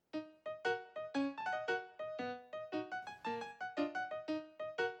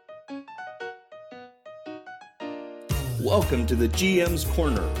Welcome to the GM's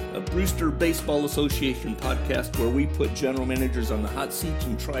Corner, a Brewster Baseball Association podcast where we put general managers on the hot seat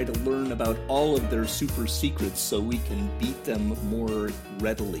and try to learn about all of their super secrets so we can beat them more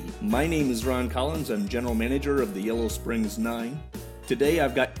readily. My name is Ron Collins. I'm general manager of the Yellow Springs 9. Today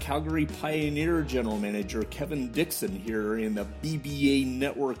I've got Calgary Pioneer general manager Kevin Dixon here in the BBA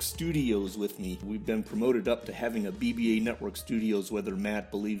Network Studios with me. We've been promoted up to having a BBA Network Studios whether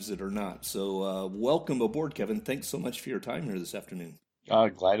Matt believes it or not. So welcome aboard, Kevin. Thanks so much for your time here this afternoon.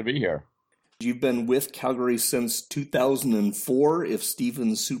 Glad to be here. You've been with Calgary since 2004, if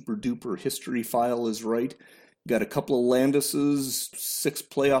Steven's super duper history file is right. Got a couple of Landises, 6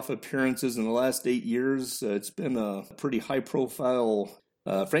 playoff appearances in the last 8 years. It's been a pretty high-profile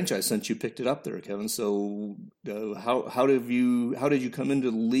franchise since you picked it up there, Kevin. So, how did you come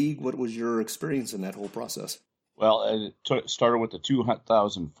into the league? What was your experience in that whole process? Well, it started with the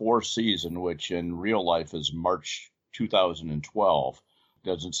 2004 season, which in real life is March 2012.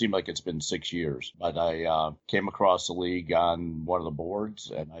 Doesn't seem like it's been 6 years, but I came across the league on one of the boards,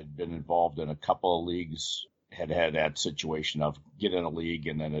 and I'd been involved in a couple of leagues. Had that situation of get in a league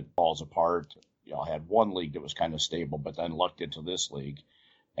and then it falls apart. I had one league that was kind of stable, but then lucked into this league.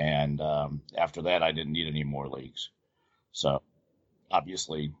 And after that, I didn't need any more leagues. So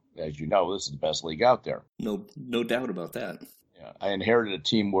obviously, as you know, this is the best league out there. No doubt about that. Yeah, I inherited a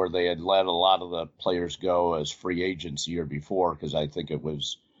team where they had let a lot of the players go as free agents the year before because I think it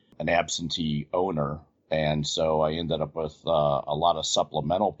was an absentee owner. And so I ended up with a lot of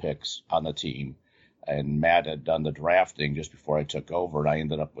supplemental picks on the team. And Matt had done the drafting just before I took over, and I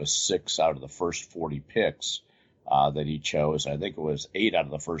ended up with 6 out of the first 40 picks that he chose. I think it was 8 out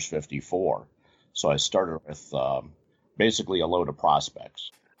of the first 54. So I started with basically a load of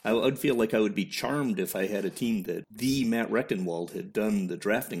prospects. I would feel like I would be charmed if I had a team that the Matt Rechtenwald had done the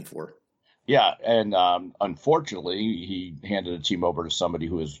drafting for. Yeah, and unfortunately, he handed a team over to somebody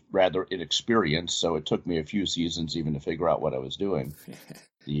who was rather inexperienced, so it took me a few seasons even to figure out what I was doing.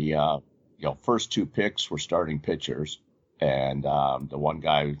 The first 2 picks were starting pitchers, and the one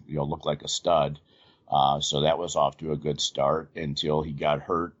guy, looked like a stud. So that was off to a good start until he got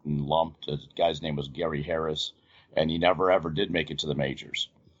hurt and lumped. The guy's name was Gary Harris, and he never ever did make it to the majors.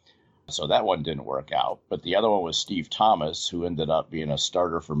 So that one didn't work out. But the other one was Steve Thomas, who ended up being a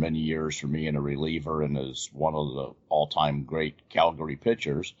starter for many years for me and a reliever and is one of the all-time great Calgary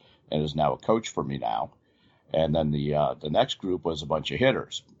pitchers and is now a coach for me now. And then the next group was a bunch of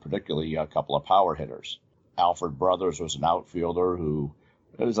hitters, particularly a couple of power hitters. Alfred Brothers was an outfielder who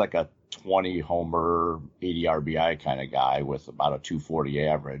was like a 20-homer, 80 RBI kind of guy with about a 240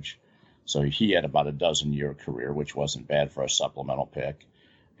 average. So he had about a dozen-year career, which wasn't bad for a supplemental pick.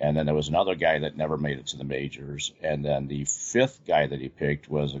 And then there was another guy that never made it to the majors. And then the 5th guy that he picked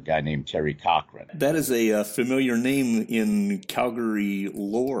was a guy named Terry Cochran. That is a familiar name in Calgary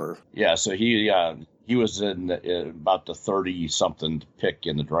lore. Yeah, so he was in about the 30-something pick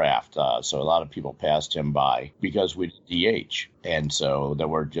in the draft. So a lot of people passed him by because we did DH. And so there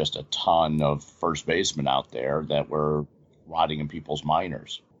were just a ton of first basemen out there that were rotting in people's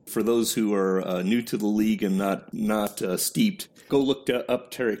minors. For those who are new to the league and not steeped, go look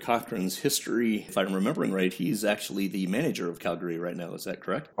up Terry Cochran's history. If I'm remembering right, he's actually the manager of Calgary right now. Is that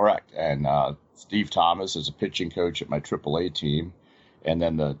correct? Correct. And Steve Thomas is a pitching coach at my AAA team. And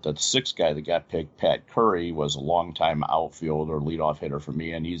then the 6th guy that got picked, Pat Curry, was a longtime outfielder, leadoff hitter for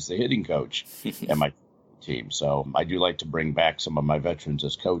me, and he's the hitting coach at my team. So I do like to bring back some of my veterans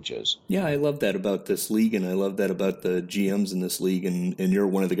as coaches. Yeah, I love that about this league, and I love that about the GMs in this league, and you're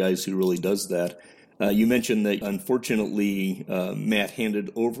one of the guys who really does that. You mentioned that, unfortunately, Matt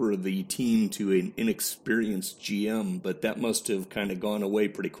handed over the team to an inexperienced GM, but that must have kind of gone away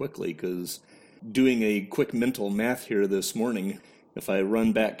pretty quickly, because doing a quick mental math here this morning, if I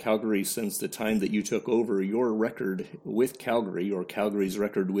run back Calgary since the time that you took over, your record with Calgary, or Calgary's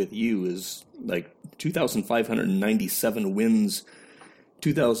record with you, is like 2,597 wins,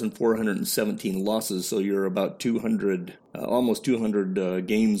 2,417 losses. So you're about 200, almost 200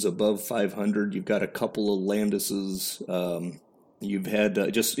 games above 500. You've got a couple of Landises. You've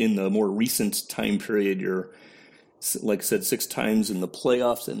had, just in the more recent time period, you're, like I said, 6 times in the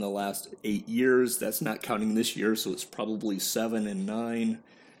playoffs in the last 8 years. That's not counting this year, so it's probably 7 and 9.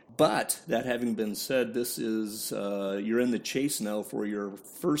 But that having been said, this is you're in the chase now for your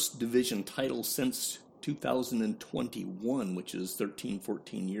first division title since 2021, which is 13,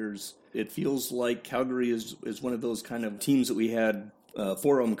 14 years. It feels like Calgary is one of those kind of teams that we had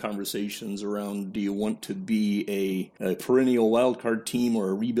forum conversations around, do you want to be a perennial wildcard team or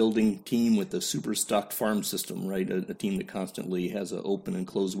a rebuilding team with a super stocked farm system, right? A team that constantly has an open and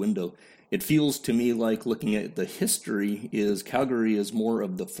closed window. It feels to me like, looking at the history, is Calgary is more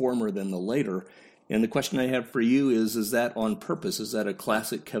of the former than the later. And the question I have for you is that on purpose? Is that a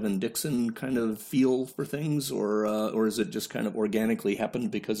classic Kevin Dixon kind of feel for things, or is it just kind of organically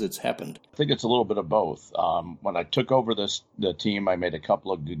happened because it's happened? I think it's a little bit of both. When I took over the team, I made a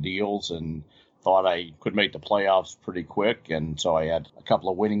couple of good deals and thought I could make the playoffs pretty quick. And so I had a couple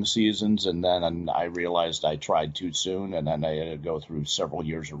of winning seasons, and then I realized I tried too soon, and then I had to go through several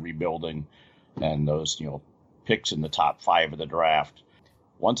years of rebuilding and those, picks in the top 5 of the draft.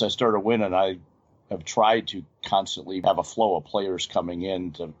 Once I started winning, I have tried to constantly have a flow of players coming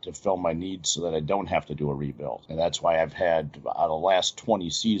in to fill my needs so that I don't have to do a rebuild. And that's why I've had, out of the last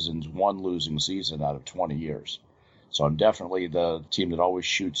 20 seasons, 1 losing season out of 20 years. So I'm definitely the team that always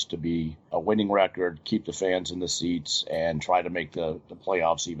shoots to be a winning record, keep the fans in the seats, and try to make the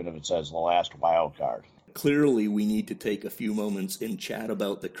playoffs, even if it's as the last wild card. Clearly, we need to take a few moments and chat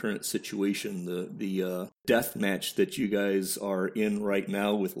about the current situation, the death match that you guys are in right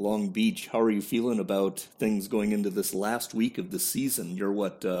now with Long Beach. How are you feeling about things going into this last week of the season? You're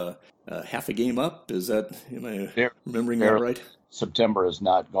half a game up? Am I remembering that right? September has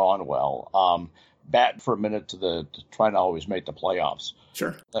not gone well. Bat for a minute to trying to always make the playoffs.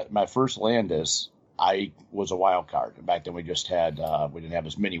 Sure. My first Landis, I was a wild card. Back then we just had we didn't have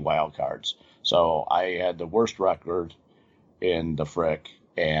as many wild cards. So I had the worst record in the Frick,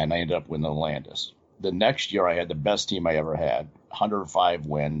 and I ended up winning the Landis. The next year I had the best team I ever had, 105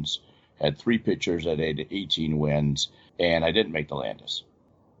 wins, had 3 pitchers that had 18 wins, and I didn't make the Landis.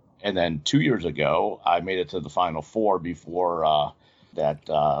 And then 2 years ago, I made it to the Final Four before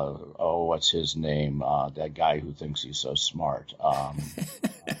what's his name? That guy who thinks he's so smart.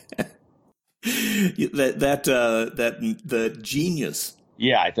 The genius.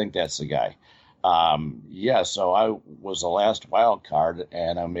 Yeah, I think that's the guy. So I was the last wild card,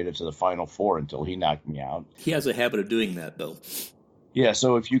 and I made it to the Final Four until he knocked me out. He has a habit of doing that, though. Yeah,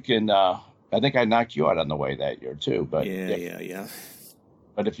 so if you can, I think I knocked you out on the way that year, too. But Yeah.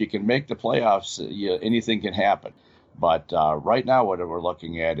 But if you can make the playoffs, anything can happen. But right now what we're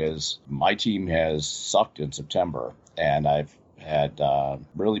looking at is my team has sucked in September, and I've had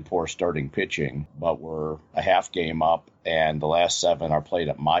really poor starting pitching, but we're a half game up, and the last 7 are played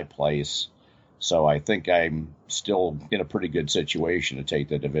at my place. So I think I'm still in a pretty good situation to take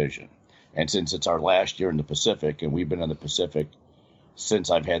the division. And since it's our last year in the Pacific, and we've been in the Pacific since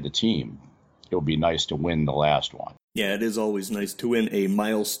I've had the team, it would be nice to win the last one. Yeah, it is always nice to win a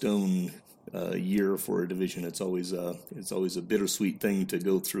milestone year for a division. It's always a bittersweet thing to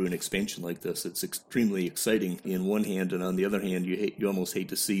go through an expansion like this. It's extremely exciting in one hand, and on the other hand, you almost hate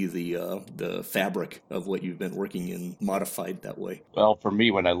to see the fabric of what you've been working in modified that way. Well, for me,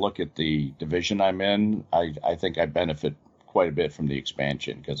 when I look at the division I'm in, I think I benefit quite a bit from the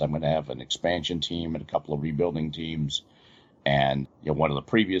expansion, because I'm going to have an expansion team and a couple of rebuilding teams, and one of the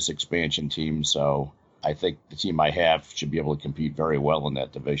previous expansion teams. So I think the team I have should be able to compete very well in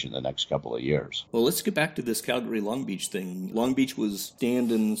that division the next couple of years. Well, let's get back to this Calgary-Long Beach thing. Long Beach was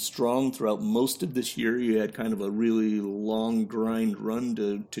standing strong throughout most of this year. You had kind of a really long grind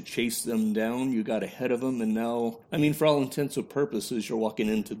run to chase them down. You got ahead of them, and now, for all intents and purposes, you're walking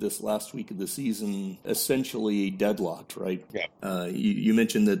into this last week of the season essentially deadlocked, right? Yeah. You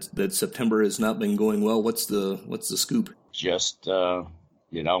mentioned that September has not been going well. What's the scoop? Just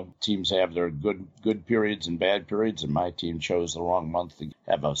teams have their good periods and bad periods, and my team chose the wrong month to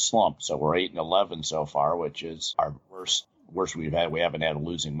have a slump. So we're 8-11 so far, which is our worst we've had. We haven't had a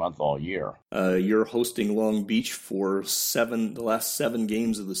losing month all year. You're hosting Long Beach for the last 7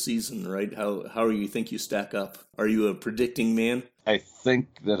 games of the season, right? How do you think you stack up? Are you a predicting man? I think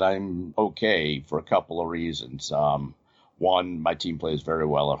that I'm okay for a couple of reasons. One, my team plays very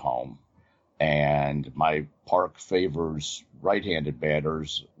well at home, and my park favors right-handed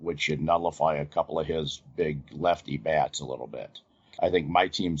batters, which should nullify a couple of his big lefty bats a little bit. I think my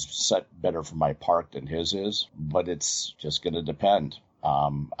team's set better for my park than his is, but it's just going to depend.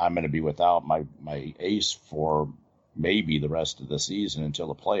 I'm going to be without my ace for maybe the rest of the season until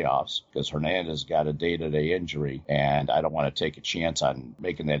the playoffs, because Hernandez got a day-to-day injury, and I don't want to take a chance on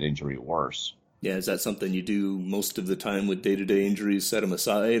making that injury worse. Yeah, is that something you do most of the time with day-to-day injuries, set them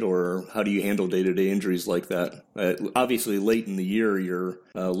aside, or how do you handle day-to-day injuries like that? Obviously, late in the year, you're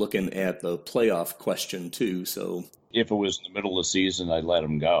looking at the playoff question, too, so If it was in the middle of the season, I'd let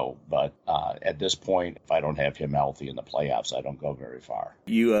him go. But at this point, if I don't have him healthy in the playoffs, I don't go very far.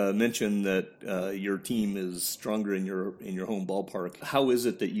 You mentioned that your team is stronger in your home ballpark. How is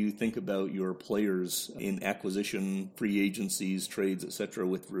it that you think about your players in acquisition, free agencies, trades, etc.,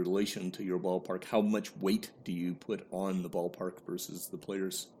 with relation to your ballpark? How much weight do you put on the ballpark versus the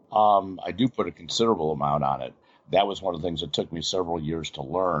players? I do put a considerable amount on it. That was one of the things that took me several years to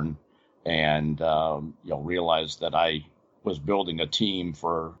learn. And realized that I was building a team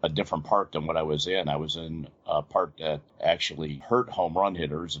for a different park than what I was in. I was in a park that actually hurt home run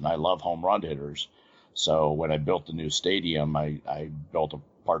hitters, and I love home run hitters. So when I built the new stadium, I built a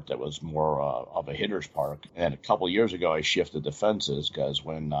park that was more of a hitter's park. And a couple of years ago, I shifted the fences because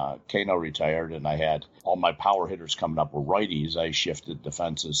when Kano retired and I had all my power hitters coming up were righties, I shifted the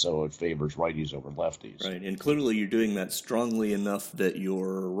fences so it favors righties over lefties. Right, and clearly you're doing that strongly enough that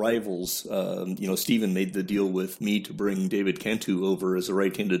your rivals, Steven made the deal with me to bring David Cantu over as a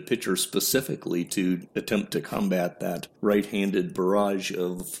right-handed pitcher specifically to attempt to combat that right-handed barrage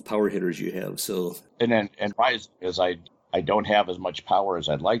of power hitters you have. So, and rise is I don't have as much power as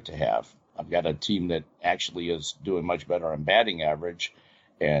I'd like to have. I've got a team that actually is doing much better on batting average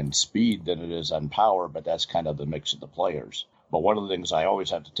and speed than it is on power, but that's kind of the mix of the players. But one of the things I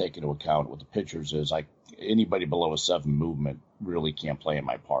always have to take into account with the pitchers is anybody below a 7 movement really can't play in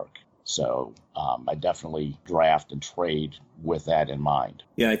my park. So I definitely draft and trade with that in mind.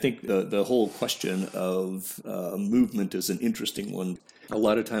 Yeah, I think the whole question of movement is an interesting one. A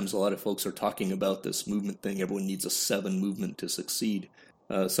lot of times, a lot of folks are talking about this movement thing. Everyone needs a 7 movement to succeed.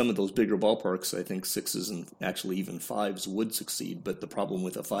 Some of those bigger ballparks, I think 6s and actually even 5s would succeed. But the problem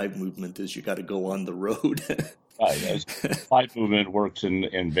with a 5 movement is you got to go on the road. Right. 5 movement works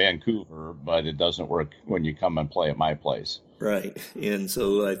in Vancouver, but it doesn't work when you come and play at my place. Right, and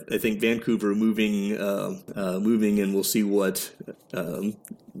so I think Vancouver moving, and we'll see what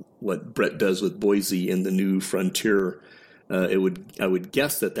Brett does with Boise in the new Frontier. I would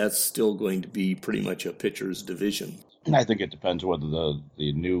guess that that's still going to be pretty much a pitcher's division. And I think it depends whether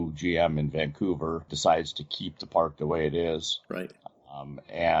the new GM in Vancouver decides to keep the park the way it is. Right.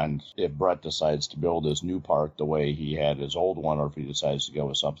 And if Brett decides to build his new park the way he had his old one, or if he decides to go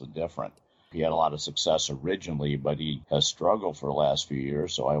with something different. He had a lot of success originally, but he has struggled for the last few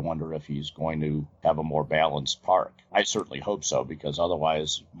years, so I wonder if he's going to have a more balanced park. I certainly hope so, because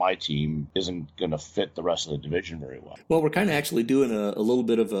otherwise my team isn't going to fit the rest of the division very well. Well, we're kind of actually doing a little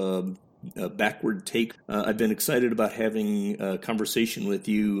bit of a backward take. I've been excited about having a conversation with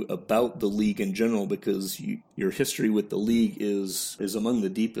you about the league in general, because your history with the league is among the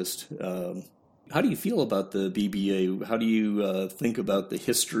deepest. How do you feel about the BBA? How do you think about the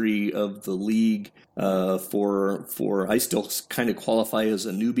history of the league? I still kind of qualify as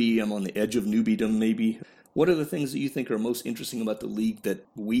a newbie. I'm on the edge of newbiedom, maybe. What are the things that you think are most interesting about the league that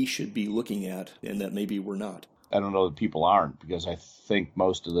we should be looking at and that maybe we're not? I don't know that people aren't, because I think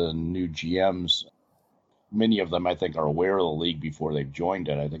most of the new GMs, many of them, I think, are aware of the league before they've joined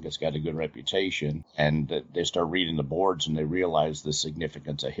it. I think it's got a good reputation, and they start reading the boards and they realize the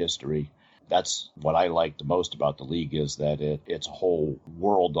significance of history. That's what I like the most about the league, is that it's a whole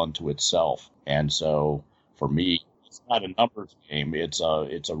world unto itself. And so for me, it's not a numbers game. It's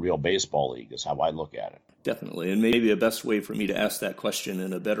a real baseball league is how I look at it. Definitely. And maybe a best way for me to ask that question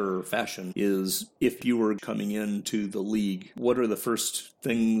in a better fashion is, if you were coming into the league, what are the first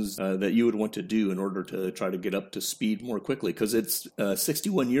things that you would want to do in order to try to get up to speed more quickly? Because it's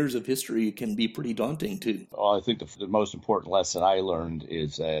 61 years of history can be pretty daunting, too. Well, I think the most important lesson I learned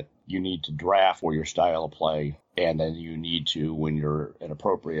is that you need to draft for your style of play, and then you need to, when you're in an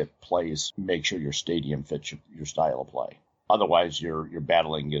appropriate place, make sure your stadium fits your style of play. Otherwise, you're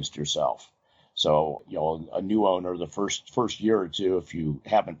battling against yourself. So, a new owner, the first year or two, if you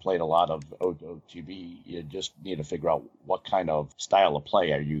haven't played a lot of OTB, you just need to figure out what kind of style of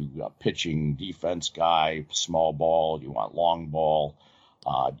play. Are you a pitching defense guy, small ball? Do you want long ball?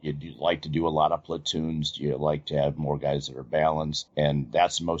 Do you like to do a lot of platoons? Do you like to have more guys that are balanced? And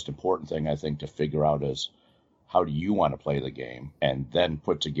that's the most important thing, I think, to figure out is, how do you want to play the game? And then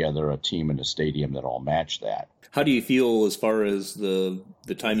put together a team in a stadium that all match that. How do you feel as far as the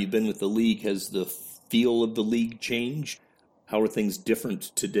time you've been with the league? Has the feel of the league changed? How are things different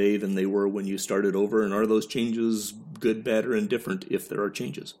today than they were when you started over? And are those changes good, bad, or indifferent if there are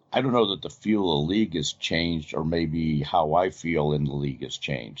changes? I don't know that the feel of the league has changed, or maybe how I feel in the league has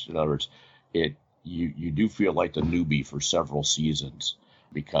changed. In other words, you do feel like the newbie for several seasons,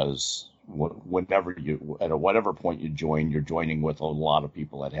 because whenever at whatever point you join, you're joining with a lot of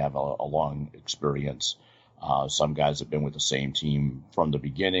people that have a long experience. Some guys have been with the same team from the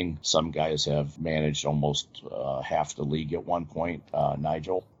beginning. Some guys have managed almost half the league at one point,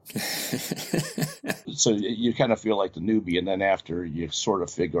 Nigel. So you kind of feel like the newbie, and then after you sort of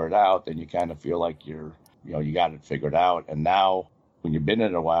figure it out, then you kind of feel like you got it figured out. And now when you've been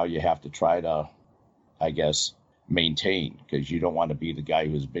in it a while, you have to try to, I guess, maintain, because you don't want to be the guy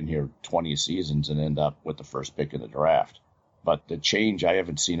who's been here 20 seasons and end up with the first pick in the draft. But the change, I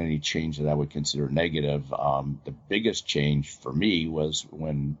haven't seen any change that I would consider negative. The biggest change for me was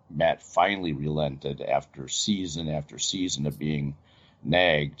when Matt finally relented after season of being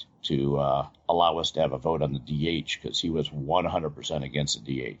nagged to allow us to have a vote on the DH, because he was 100% against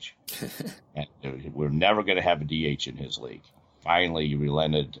the DH. And we're never going to have a DH in his league. Finally, he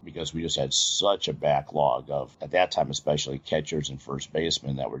relented because we just had such a backlog of, at that time especially, catchers and first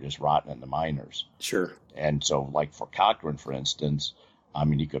basemen that were just rotting in the minors. Sure. And so, like for Cochran, for instance, I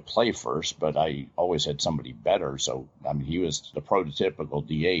mean, he could play first, but I always had somebody better. So, I mean, he was the prototypical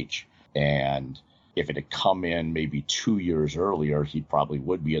DH. And if it had come in maybe 2 years earlier, he probably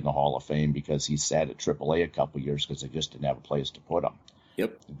would be in the Hall of Fame, because he sat at AAA a couple of years because they just didn't have a place to put him.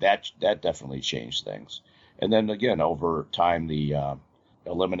 Yep. That definitely changed things. And then again, over time, the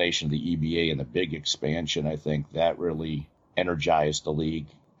elimination of the EBA and the big expansion, I think that really energized the league.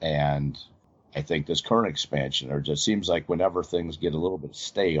 And I think this current expansion, or just seems like whenever things get a little bit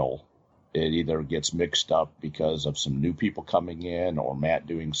stale, it either gets mixed up because of some new people coming in or Matt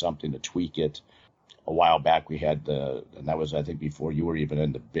doing something to tweak it. A while back, we had and that was, I think, before you were even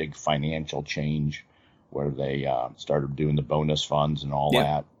in the big financial change where they started doing the bonus funds and all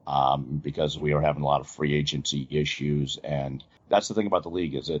that, because we were having a lot of free agency issues. And that's the thing about the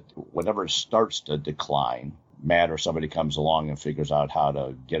league, is that whenever it starts to decline, Matt or somebody comes along and figures out how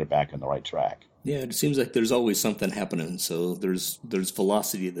to get it back on the right track. Yeah, it seems like there's always something happening. So there's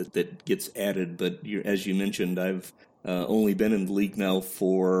velocity that gets added. But as you mentioned, I've only been in the league now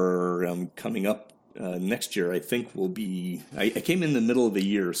for coming up. Next year, I think, will be... I came in the middle of the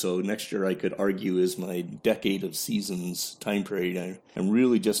year, so next year I could argue is my decade of seasons time period. I'm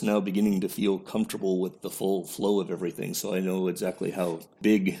really just now beginning to feel comfortable with the full flow of everything, so I know exactly how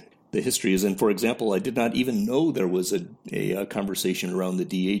big the history is. And, for example, I did not even know there was a conversation around the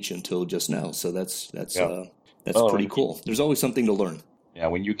DH until just now, so that's pretty cool. There's always something to learn. Yeah,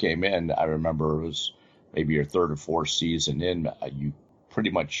 when you came in, I remember it was maybe your third or fourth season in, you pretty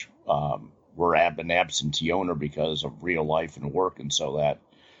much... were an absentee owner because of real life and work, and so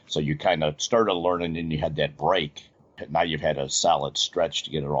you kind of started learning, and you had that break. Now you've had a solid stretch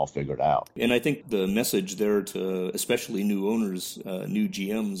to get it all figured out. And I think the message there to especially new owners, new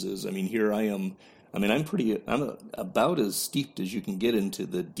GMs is, I mean, here I am. I mean, I'm about as steeped as you can get into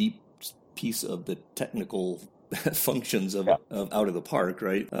the deep piece of the technical functions of out of the park,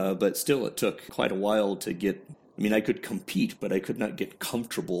 right? But still, it took quite a while to get. I mean, I could compete, but I could not get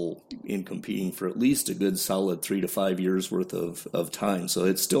comfortable in competing for at least a good solid 3 to 5 years worth of time. So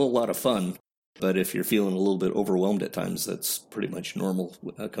it's still a lot of fun. But if you're feeling a little bit overwhelmed at times, that's pretty much normal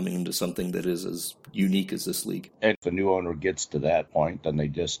coming into something that is as unique as this league. And if a new owner gets to that point, then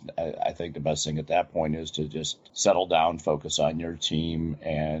I think the best thing at that point is to just settle down, focus on your team,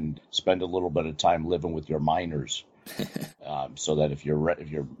 and spend a little bit of time living with your minors. So that if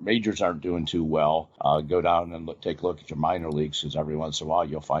your majors aren't doing too well, go down and take a look at your minor leagues, because every once in a while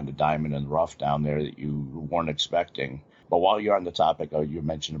you'll find a diamond in the rough down there that you weren't expecting. But while you're on the topic, you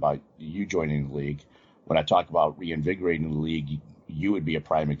mentioned about you joining the league. When I talk about reinvigorating the league, you would be a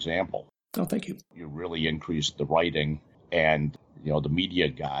prime example. Oh, thank you. You really increased the writing and the media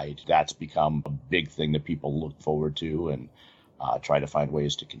guide. That's become a big thing that people look forward to and try to find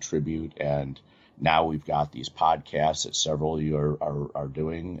ways to contribute. And now we've got these podcasts that several of you are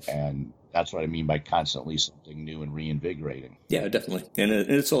doing, and that's what I mean by constantly something new and reinvigorating. Yeah, definitely. And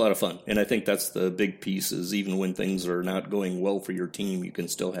it's a lot of fun. And I think that's the big piece, is even when things are not going well for your team, you can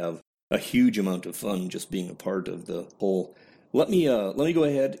still have a huge amount of fun just being a part of the whole. Let me go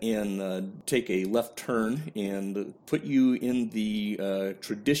ahead and take a left turn and put you in the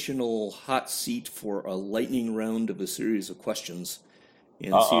traditional hot seat for a lightning round of a series of questions.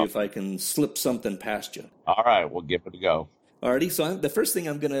 And see if I can slip something past you. All right, we'll give it a go. Alrighty, so the first thing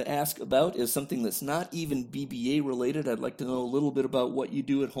I'm going to ask about is something that's not even BBA related. I'd like to know a little bit about what you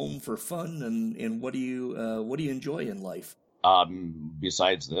do at home for fun, and what do you enjoy in life?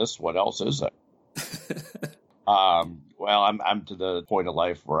 Besides this, what else is there? Well, I'm to the point of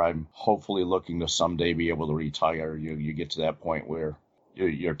life where I'm hopefully looking to someday be able to retire. You get to that point where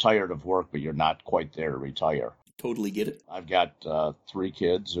you're tired of work, but you're not quite there to retire. Totally get it. I've got 3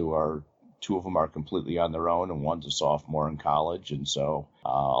 kids who are 2 of them are completely on their own, and one's a sophomore in college. And so a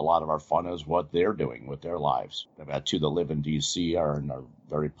lot of our fun is what they're doing with their lives. I've got 2 that live in D.C. and are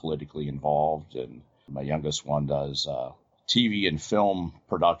very politically involved. And my youngest one does TV and film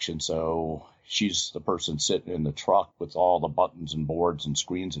production. So she's the person sitting in the truck with all the buttons and boards and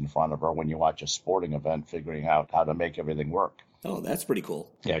screens in front of her when you watch a sporting event, figuring out how to make everything work. Oh, that's pretty cool.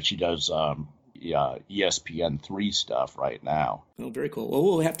 Yeah, she does ESPN3 stuff right now. Oh, very cool. Well,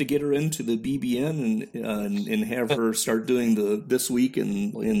 we'll have to get her into the BBN and have her start doing the This Week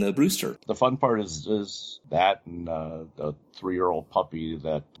in the Brewster. The fun part is that and the 3-year-old puppy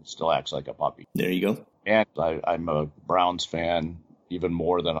that still acts like a puppy. There you go. And I'm a Browns fan even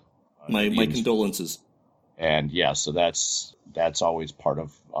more than my condolences. And yeah, so that's always part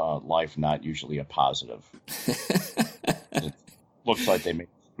of life, not usually a positive. It looks like they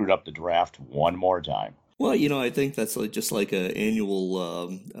screwed up the draft one more time. Well, I think that's just like an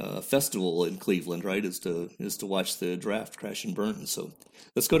annual festival in Cleveland, right? Is to watch the draft crash and burn. So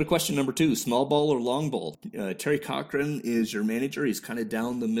let's go to question number 2: small ball or long ball? Terry Cochran is your manager. He's kind of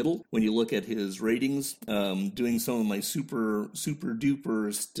down the middle when you look at his ratings. Doing some of my super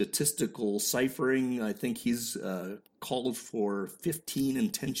duper statistical ciphering, I think he's called for 15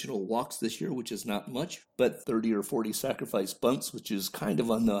 intentional walks this year, which is not much, but 30 or 40 sacrifice bunts, which is kind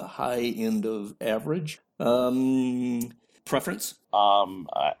of on the high end of average. Preference?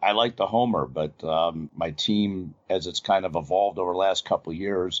 I like the homer, but my team, as it's kind of evolved over the last couple of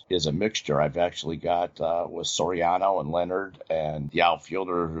years, is a mixture. I've actually got with Soriano and Leonard and the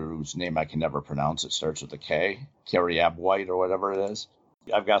outfielder whose name I can never pronounce. It starts with a K, Kerry Abwhite or whatever it is.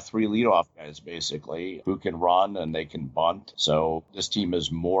 I've got 3 leadoff guys, basically, who can run and they can bunt. So this team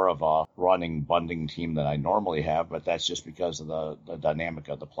is more of a running, bunting team than I normally have, but that's just because of the dynamic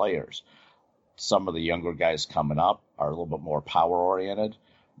of the players. Some of the younger guys coming up are a little bit more power-oriented,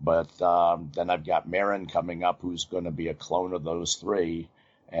 but then I've got Marin coming up who's going to be a clone of those 3,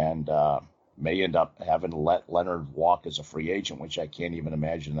 and may end up having to let Leonard walk as a free agent, which I can't even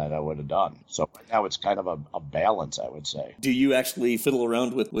imagine that I would have done. So right now it's kind of a balance, I would say. Do you actually fiddle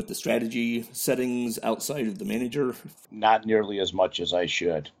around with the strategy settings outside of the manager? Not nearly as much as I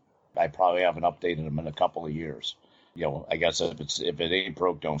should. I probably haven't updated them in a couple of years. I guess if it ain't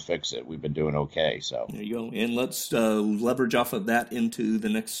broke, don't fix it. We've been doing okay. So there you go. And let's leverage off of that into the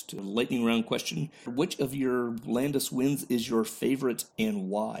next lightning round question. Which of your Landis wins is your favorite and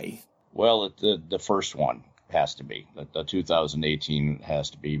why? Well, the first one has to be. The 2018 has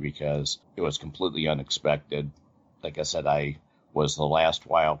to be because it was completely unexpected. Like I said, I was the last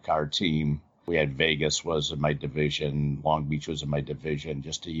wild card team. We had Vegas was in my division, Long Beach was in my division.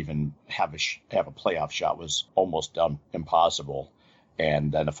 Just to even have a playoff shot was almost impossible.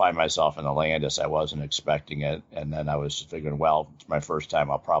 And then to find myself in the Landis, I wasn't expecting it. And then I was just figuring, well, it's my first time,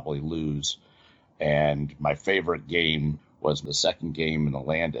 I'll probably lose. And my favorite game was the second game in the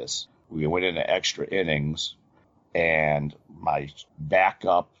Landis. We went into extra innings, and my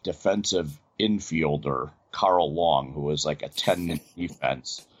backup defensive infielder, Carl Long, who was like a 10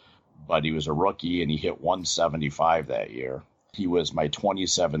 defense, but he was a rookie and he hit 175 that year. He was my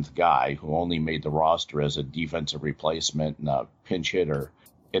 27th guy who only made the roster as a defensive replacement and a pinch hitter.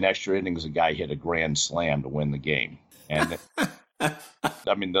 In extra innings, a guy hit a grand slam to win the game. And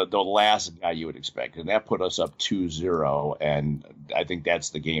I mean, the last guy you would expect. And that put us up 2-0. And I think that's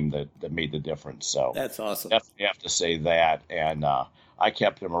the game that made the difference. So that's awesome. Definitely have to say that. And I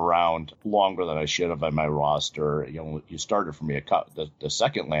kept him around longer than I should have on my roster. You started for me the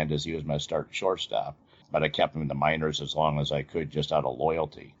second Landis, he was my starting shortstop. But I kept him in the minors as long as I could, just out of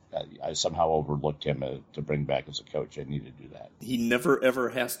loyalty. I somehow overlooked him to bring back as a coach. I needed to do that. He never, ever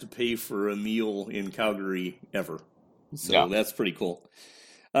has to pay for a meal in Calgary, ever. So yeah. That's pretty cool.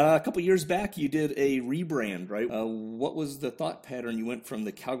 A couple years back, you did a rebrand, right? What was the thought pattern? You went from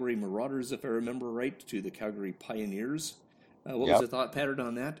the Calgary Marauders, if I remember right, to the Calgary Pioneers. What was the thought pattern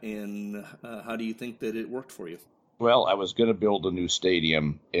on that, and how do you think that it worked for you? Well, I was going to build a new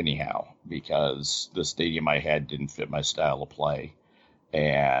stadium anyhow because the stadium I had didn't fit my style of play,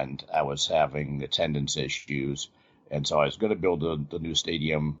 and I was having attendance issues. And so I was going to build the new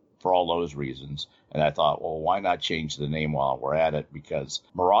stadium for all those reasons. And I thought, well, why not change the name while we're at it? Because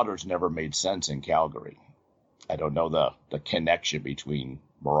Marauders never made sense in Calgary. I don't know the connection between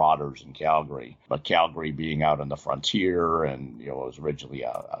Marauders and Calgary, but Calgary being out on the frontier and, it was originally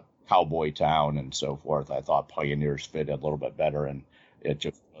a cowboy town and so forth, I thought Pioneers fit a little bit better, and it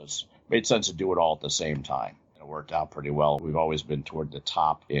just made sense to do it all at the same time. It worked out pretty well. We've always been toward the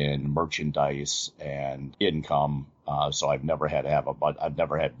top in merchandise and income, so I've never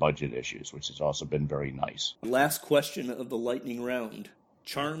had budget issues, which has also been very nice. Last question of the lightning round.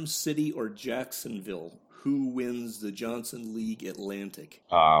 Charm City or Jacksonville? Who wins the Johnson League Atlantic?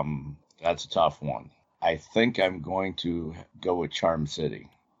 That's a tough one. I think I'm going to go with Charm City,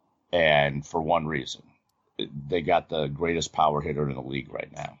 and for one reason. They got the greatest power hitter in the league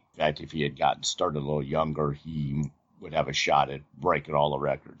right now. In fact, if he had gotten started a little younger, he would have a shot at breaking all the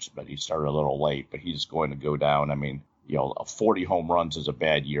records, but he started a little late, but he's going to go down. I mean, 40 home runs is a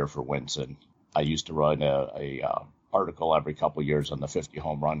bad year for Winston. I used to run a article every couple of years on the 50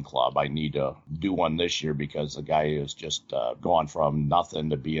 home run club. I need to do one this year because the guy has just gone from nothing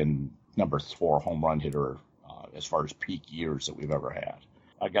to being number 4 home run hitter as far as peak years that we've ever had.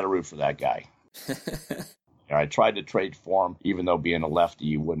 I got to root for that guy. I tried to trade for him, even though being a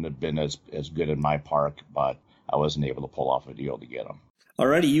lefty wouldn't have been as good in my park, but I wasn't able to pull off a deal to get him.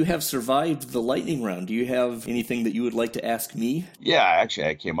 Alrighty, you have survived the lightning round. Do you have anything that you would like to ask me? Yeah, actually,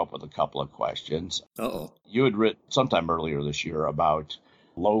 I came up with a couple of questions. Uh-oh. You had written sometime earlier this year about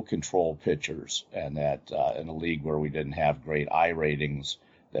low control pitchers, and that in a league where we didn't have great I ratings,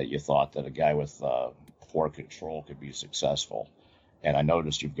 that you thought that a guy with poor control could be successful. And I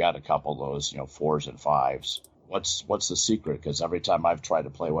noticed you've got a couple of those, 4s and 5s. What's the secret? Because every time I've tried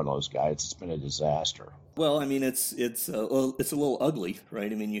to play one of those guys, it's been a disaster. Well, I mean, it's a little ugly,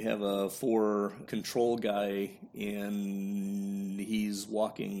 right? I mean, you have a 4 control guy, and he's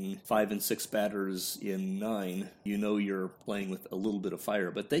walking 5 and 6 batters in 9. You're playing with a little bit of fire,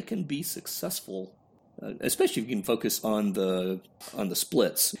 but they can be successful. Especially if you can focus on the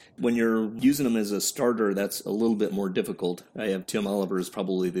splits. When you're using them as a starter, that's a little bit more difficult. I have Tim Oliver is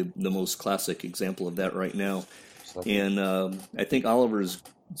probably the most classic example of that right now. And I think Oliver's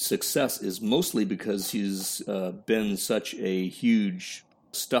success is mostly because he's been such a huge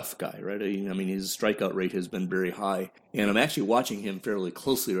stuff guy, right? I mean, his strikeout rate has been very high. And I'm actually watching him fairly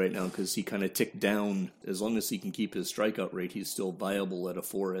closely right now because he kind of ticked down. As long as he can keep his strikeout rate, he's still viable at a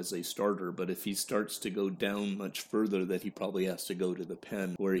 4 as a starter. But if he starts to go down much further, that he probably has to go to the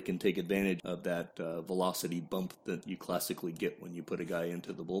pen where he can take advantage of that velocity bump that you classically get when you put a guy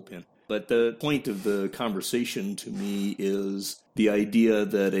into the bullpen. But the point of the conversation to me is the idea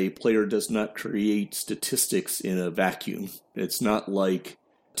that a player does not create statistics in a vacuum. It's not like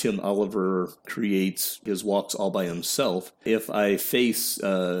Tim Oliver creates his walks all by himself. If I face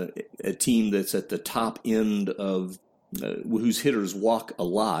a team that's at the top end of whose hitters walk a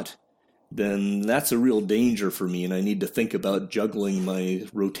lot, then that's a real danger for me, and I need to think about juggling my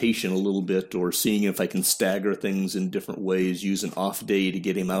rotation a little bit or seeing if I can stagger things in different ways, use an off day to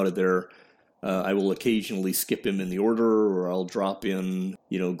get him out of there. I will occasionally skip him in the order, or I'll drop in,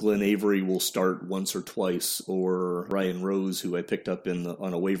 Glenn Avery will start once or twice, or Ryan Rose, who I picked up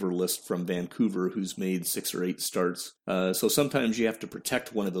on a waiver list from Vancouver, who's made 6 or 8 starts. So sometimes you have to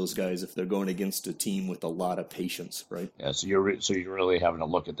protect one of those guys if they're going against a team with a lot of patience, right? Yeah, so you're really having to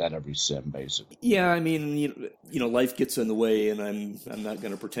look at that every sim, basically. Yeah, I mean, life gets in the way, and I'm not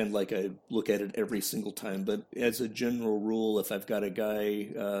going to pretend like I look at it every single time. But as a general rule, if I've got a guy,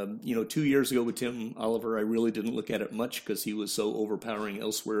 2 years ago with Tim Oliver, I really didn't look at it much because he was so overpowering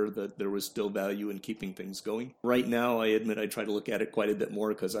elsewhere that there was still value in keeping things going. Right now, I admit I try to look at it quite a bit more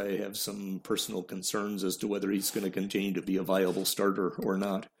because I have some personal concerns as to whether he's going to continue to be a viable starter or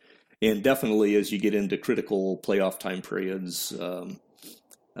not. And definitely, as you get into critical playoff time periods,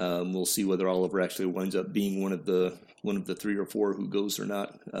 we'll see whether Oliver actually winds up being one of the 3 or 4 who goes or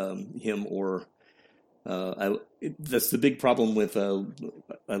not. Him or that's the big problem with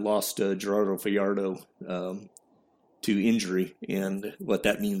I lost Gerardo Fajardo to injury, and what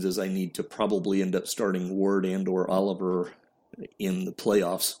that means is I need to probably end up starting Ward and or Oliver in the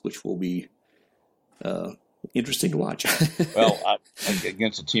playoffs, which will be interesting to watch. Well,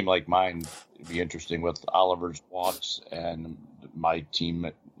 against a team like mine, it'd be interesting with Oliver's walks, and my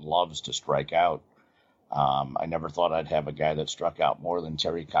team loves to strike out. I never thought I'd have a guy that struck out more than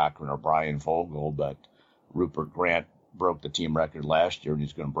Terry Cochran or Brian Vogel, but Rupert Grant broke the team record last year, and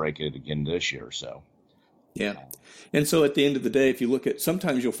he's going to break it again this year. So, yeah. And so at the end of the day, if you look at,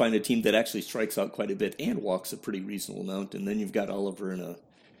 sometimes you'll find a team that actually strikes out quite a bit and walks a pretty reasonable amount, and then you've got Oliver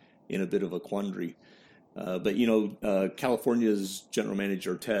in a bit of a quandary. But California's general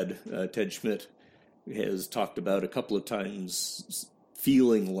manager Ted Schmidt has talked about a couple of times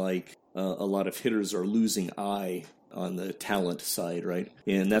feeling like a lot of hitters are losing eye on the talent side, right?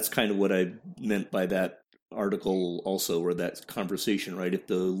 And that's kind of what I meant by that article also, or that conversation, right? If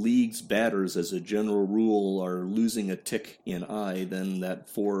the league's batters, as a general rule, are losing a tick in eye, then that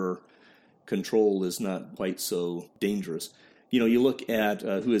 4 control is not quite so dangerous. You look at,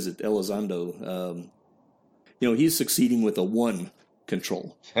 who is it, Elizondo, he's succeeding with a 1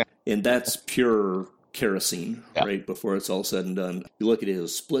 control. And that's pure kerosene, Yeah. right, before it's all said and done. You look at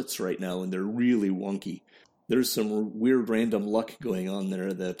his splits right now, and they're really wonky. There's some weird random luck going on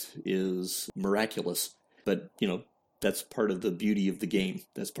there that is miraculous. But, that's part of the beauty of the game.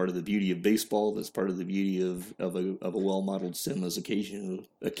 That's part of the beauty of baseball. That's part of the beauty of a well-modeled sim. As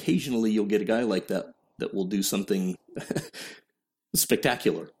occasionally you'll get a guy like that will do something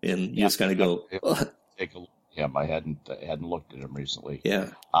spectacular, and you just kind of go, take a look. Yeah, I hadn't looked at him recently. Yeah.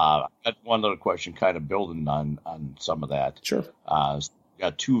 I got one other question, kind of building on some of that. Sure.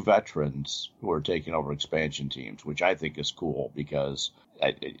 Got two veterans who are taking over expansion teams, which I think is cool because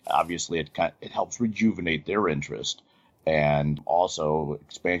obviously it helps rejuvenate their interest, and also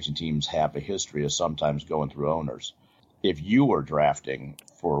expansion teams have a history of sometimes going through owners. If you were drafting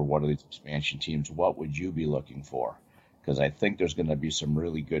for one of these expansion teams, what would you be looking for? Because I think there's going to be some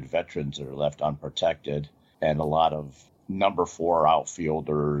really good veterans that are left unprotected, and a lot of number 4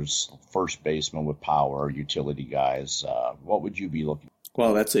 outfielders, first baseman with power, utility guys. What would you be looking for?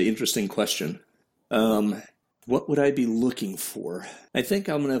 Well, that's an interesting question. What would I be looking for? I think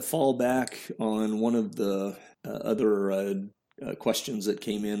I'm going to fall back on one of the other questions that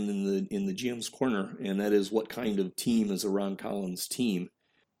came in the GM's Corner, and that is, what kind of team is a Ron Collins team?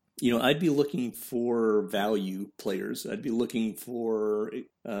 I'd be looking for value players. I'd be looking for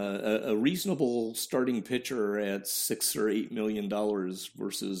a reasonable starting pitcher at $6 or $8 million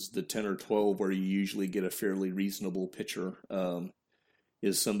versus the 10 or 12 where you usually get a fairly reasonable pitcher.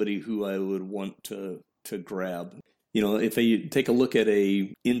 Is somebody who I would want to grab. If I take a look at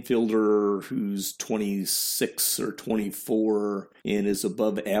a infielder who's 26 or 24 and is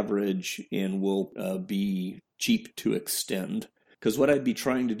above average and will be cheap to extend. Because what I'd be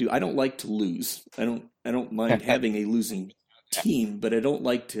trying to do, I don't like to lose. I don't mind having a losing team, but I don't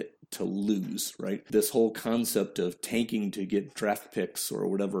like to lose, right? This whole concept of tanking to get draft picks or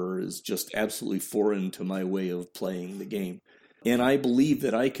whatever is just absolutely foreign to my way of playing the game. And I believe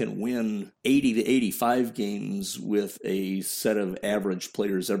that I can win 80 to 85 games with a set of average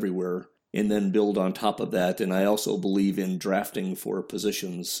players everywhere and then build on top of that. And I also believe in drafting for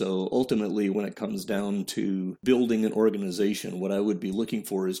positions. So ultimately, when it comes down to building an organization, what I would be looking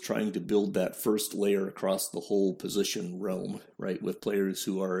for is trying to build that first layer across the whole position realm, right, with players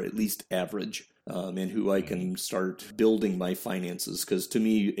who are at least average. And who I can start building my finances. Because to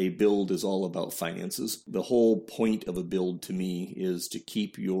me, a build is all about finances. The whole point of a build to me is to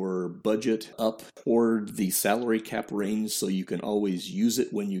keep your budget up toward the salary cap range so you can always use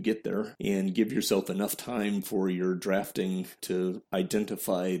it when you get there, and give yourself enough time for your drafting to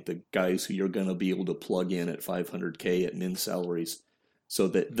identify the guys who you're going to be able to plug in at $500K at min salaries, so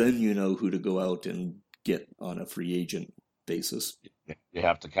that then you know who to go out and get on a free agent basis. You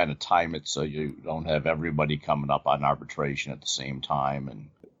have to kind of time it so you don't have everybody coming up on arbitration at the same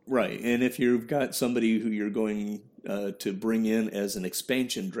time. Right. And if you've got somebody who you're going to bring in as an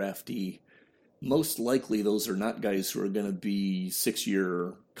expansion draftee, most likely those are not guys who are going to be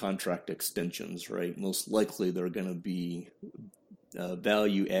 6-year contract extensions, right? Most likely they're going to be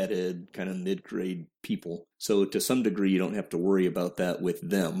value-added kind of mid-grade people. So to some degree, you don't have to worry about that with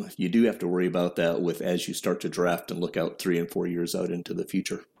them. You do have to worry about that with as you start to draft and look out 3 and 4 years out into the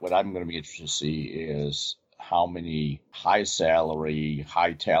future. What I'm going to be interested to see is how many high-salary,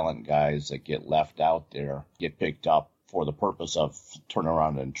 high-talent guys that get left out there get picked up for the purpose of turning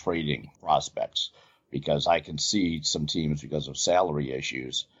around and trading prospects. Because I can see some teams, because of salary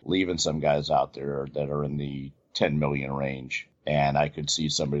issues, leaving some guys out there that are in the 10 million range. And I could see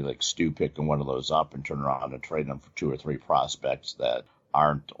somebody like Stu picking one of those up and turn around and trade them for 2 or 3 prospects that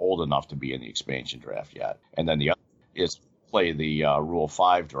aren't old enough to be in the expansion draft yet. And then the other is play the Rule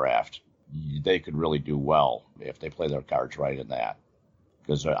 5 draft. They could really do well if they play their cards right in that.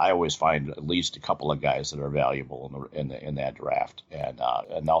 Because I always find at least a couple of guys that are valuable in that draft, and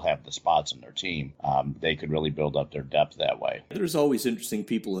they'll have the spots in their team. They could really build up their depth that way. There's always interesting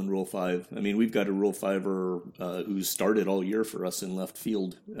people in Rule 5. I mean, we've got a Rule 5er who's started all year for us in left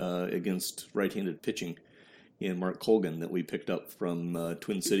field against right-handed pitching in Mark Colgan that we picked up from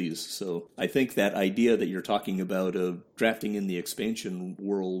Twin Cities. So I think that idea that you're talking about of drafting in the expansion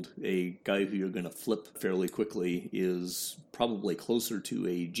world a guy who you're going to flip fairly quickly is probably closer to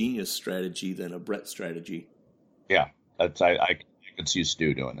a Genius strategy than a Brett strategy. Yeah, I could see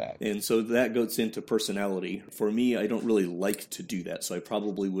Stu doing that. And so that goes into personality. For me, I don't really like to do that, so I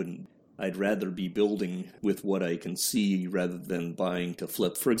probably wouldn't. I'd rather be building with what I can see rather than buying to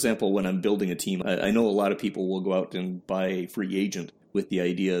flip. For example, when I'm building a team, I know a lot of people will go out and buy a free agent with the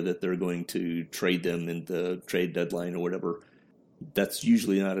idea that they're going to trade them in the trade deadline or whatever. That's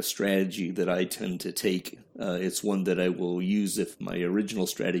usually not a strategy that I tend to take. It's one that I will use if my original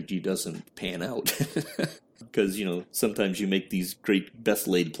strategy doesn't pan out. Because, sometimes you make these great best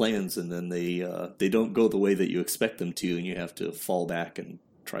laid plans and then they don't go the way that you expect them to, and you have to fall back and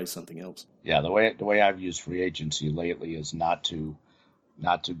try something else. Yeah, the way I've used free agency lately is not to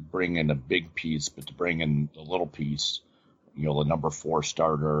bring in a big piece, but to bring in a little piece. The number 4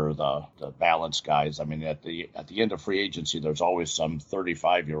 starter, the balance guys. I mean, at the end of free agency, there's always some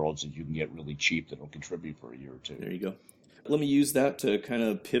 35-year-olds that you can get really cheap that will contribute for a year or two. There you go. Let me use that to kind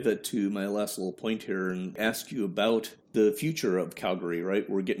of pivot to my last little point here and ask you about the future of Calgary, right?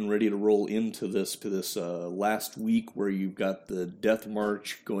 We're getting ready to roll into this last week where you've got the death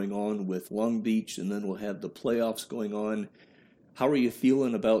march going on with Long Beach, and then we'll have the playoffs going on. How are you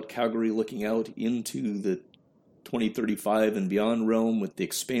feeling about Calgary looking out into the 2035 and beyond realm with the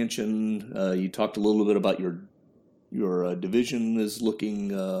expansion? You talked a little bit about your division is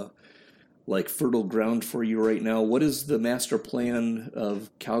looking like fertile ground for you right now. What does the master plan of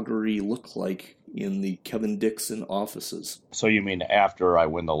Calgary look like in the Kevin Dixon offices? So you mean after I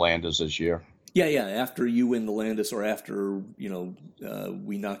win the Landis this year? Yeah. After you win the Landis, or after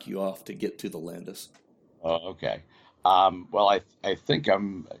we knock you off to get to the Landis. Okay. Well, I think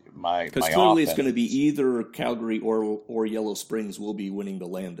because clearly it's going to be either Calgary or Yellow Springs will be winning the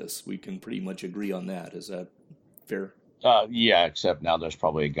Landis. We can pretty much agree on that. Is that fair? Yeah, except now there's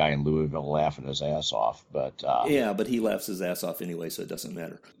probably a guy in Louisville laughing his ass off. But but he laughs his ass off anyway, so it doesn't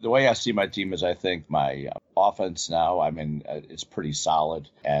matter. The way I see my team is I think my offense now, it's pretty solid,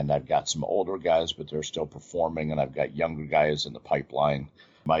 and I've got some older guys, but they're still performing, and I've got younger guys in the pipeline.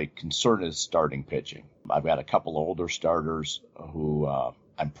 My concern is starting pitching. I've got a couple of older starters who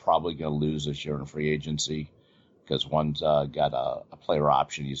I'm probably going to lose this year in free agency because one's got a player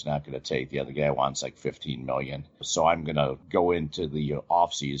option he's not going to take. The other guy wants like $15 million. So I'm going to go into the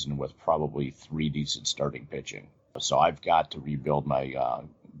offseason with probably 3 decent starting pitching. So I've got to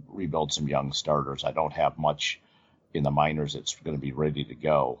rebuild some young starters. I don't have much in the minors that's going to be ready to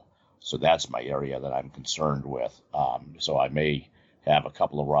go. So that's my area that I'm concerned with. So I may have a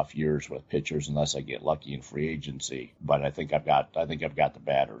couple of rough years with pitchers unless I get lucky in free agency. But I think I've got the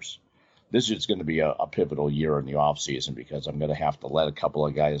batters. This is going to be a pivotal year in the offseason because I'm going to have to let a couple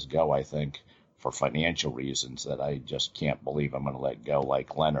of guys go, I think, for financial reasons that I just can't believe I'm going to let go,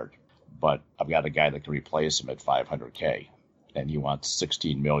 like Leonard. But I've got a guy that can replace him at $500K, and he wants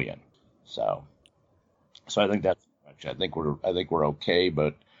 $16 million. So I think I think we're okay,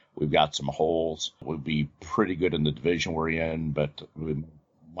 but we've got some holes. We'll be pretty good in the division we're in, but we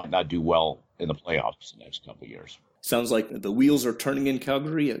might not do well in the playoffs the next couple of years. Sounds like the wheels are turning in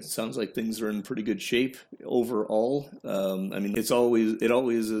Calgary. It sounds like things are in pretty good shape overall. It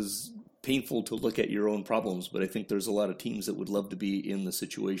always is painful to look at your own problems, but I think there's a lot of teams that would love to be in the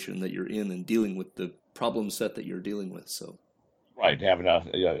situation that you're in and dealing with the problem set that you're dealing with. So, right,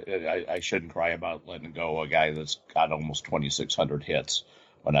 I shouldn't cry about letting go a guy that's got almost 2,600 hits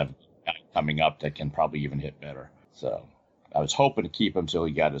when I've got coming up that can probably even hit better. So I was hoping to keep him till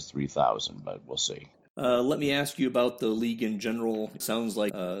he got his 3,000, but we'll see. Let me ask you about the league in general. It sounds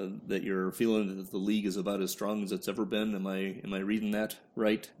like that you're feeling that the league is about as strong as it's ever been. Am I reading that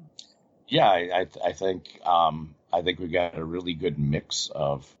right? Yeah, I think we've got a really good mix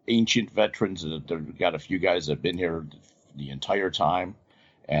of ancient veterans. We've got a few guys that have been here the entire time,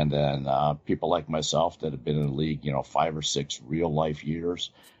 and then people like myself that have been in the league, 5 or 6 real life years,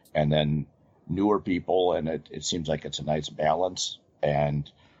 and then newer people, and it seems like it's a nice balance.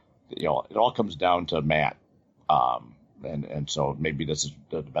 And it all comes down to Matt, and so maybe this is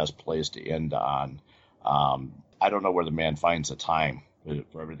the best place to end on. I don't know where the man finds the time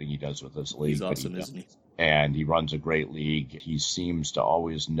for everything he does with this league. He's awesome, isn't he? And he runs a great league. He seems to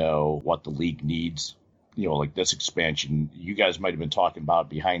always know what the league needs. Like this expansion, you guys might have been talking about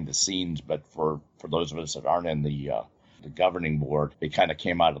behind the scenes, but for those of us that aren't in the governing board, it kind of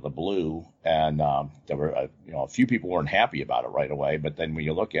came out of the blue, and there were a few people weren't happy about it right away. But then when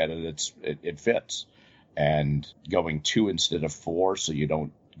you look at it, it fits, and going 2 instead of 4, so you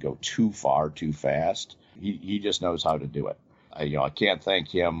don't go too far too fast. He just knows how to do it. I can't thank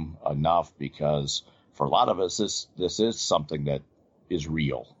him enough because for a lot of us, this is something that is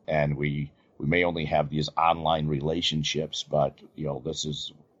real, and we may only have these online relationships, but this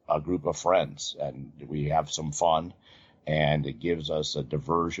is a group of friends, and we have some fun. And it gives us a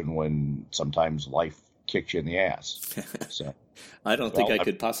diversion when sometimes life kicks you in the ass. So, I don't think I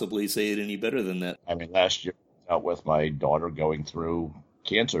could possibly say it any better than that. Last year I was out with my daughter going through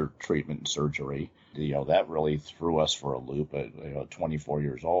cancer treatment and surgery. That really threw us for a loop at 24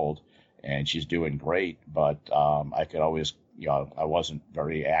 years old, and she's doing great. But I could always I wasn't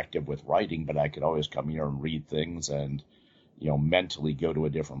very active with writing, but I could always come here and read things and, mentally go to a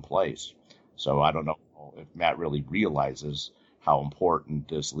different place. So I don't know if Matt really realizes how important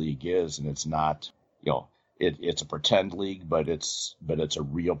this league is, and it's not, it's a pretend league, but it's a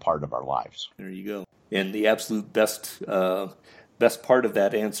real part of our lives. There you go. And the absolute best part of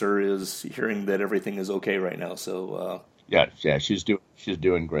that answer is hearing that everything is okay right now. So yeah, she's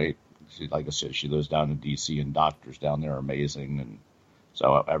doing great. Like I said, she lives down in D.C. and doctors down there are amazing, and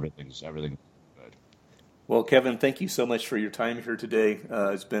so everything's good. Well, Kevin, thank you so much for your time here today.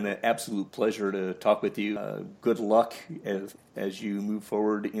 It's been an absolute pleasure to talk with you. Good luck as you move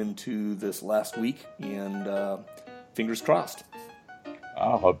forward into this last week, and fingers crossed.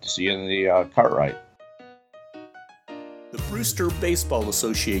 I hope to see you in the Cartwright. The Brewster Baseball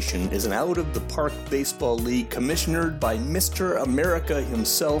Association is an out-of-the-park baseball league commissionered by Mr. America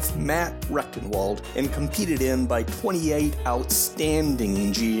himself, Matt Rechtenwald, and competed in by 28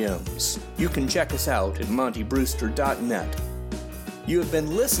 outstanding GMs. You can check us out at montybrewster.net. You have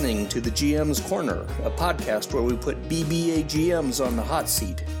been listening to the GM's Corner, a podcast where we put BBA GMs on the hot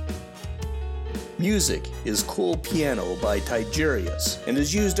seat. Music is Cool Piano by Tigerius and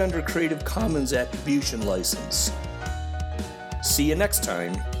is used under Creative Commons Attribution License. See you next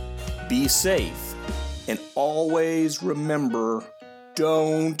time. Be safe. And always remember,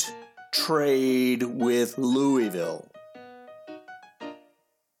 don't trade with Louisville.